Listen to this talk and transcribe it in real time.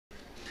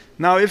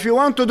Now, if you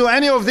want to do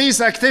any of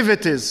these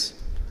activities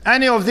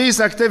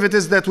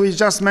that we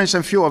just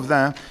mentioned, few of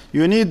them,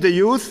 you need the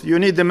youth, you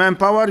need the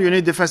manpower, you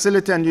need the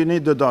facility, and you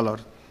need the dollar.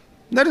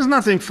 There is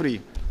nothing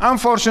free.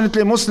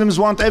 Unfortunately, Muslims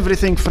want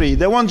everything free.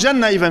 They want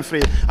Jannah even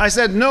free. I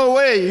said, no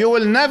way, you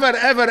will never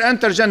ever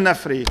enter Jannah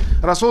free.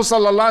 Rasul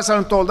sallallahu alaihi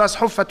wasallam told us,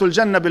 حُفَّةُ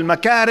الْجَنَّةِ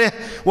بِالْمَكَارِهِ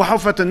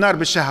وَحُفَّةُ النَّارِ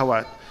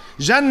بِالشَّهَوَاتِ.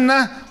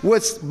 Jannah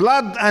with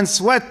blood and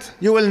sweat.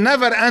 You will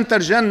never enter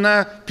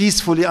Jannah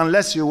peacefully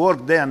unless you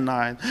work day and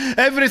night.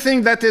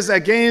 Everything that is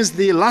against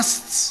the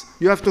lusts,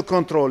 you have to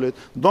control it.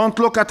 Don't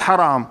look at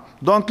haram.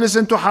 Don't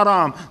listen to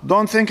haram.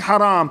 Don't think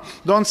haram.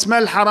 Don't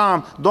smell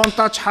haram. Don't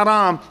touch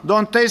haram.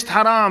 Don't taste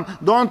haram.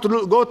 Don't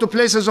go to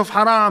places of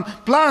haram.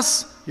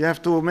 Plus, you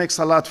have to make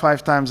salat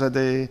 5 times a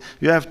day.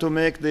 You have to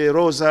make the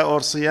roza or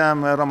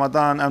siyam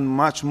Ramadan and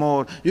much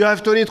more. You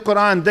have to read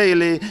Quran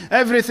daily.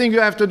 Everything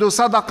you have to do.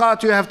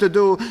 Sadaqat you have to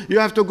do. You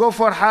have to go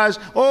for Hajj.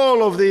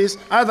 All of these.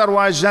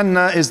 Otherwise,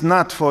 Jannah is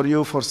not for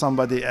you, for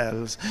somebody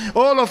else.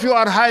 All of you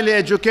are highly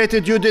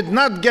educated. You did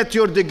not get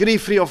your degree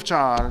free of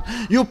charge.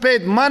 You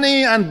paid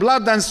money and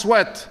blood and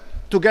sweat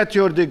to get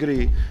your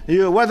degree.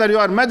 Whether you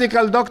are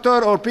medical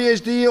doctor or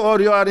PhD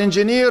or you are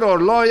engineer or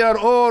lawyer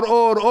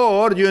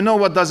or, you know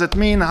what does it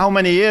mean, how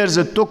many years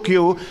it took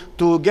you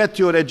to get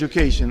your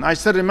education. I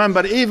still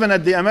remember even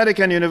at the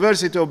American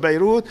University of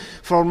Beirut,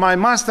 for my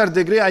master's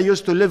degree, I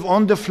used to live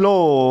on the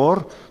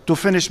floor to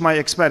finish my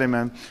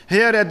experiment.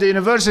 Here at the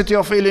University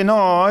of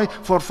Illinois,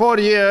 for 4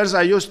 years,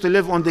 I used to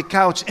live on the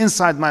couch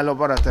inside my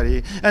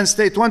laboratory and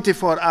stay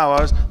 24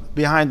 hours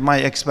behind my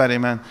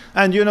experiment.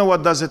 And you know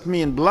what does it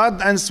mean?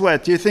 Blood and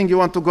sweat. You think you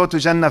want to go to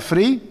Jannah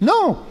free?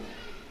 No.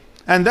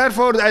 And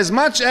therefore, as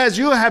much as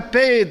you have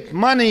paid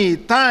money,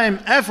 time,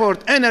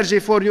 effort, energy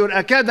for your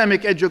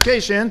academic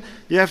education,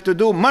 you have to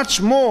do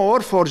much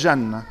more for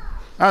Jannah.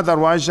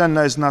 Otherwise,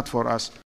 Jannah is not for us.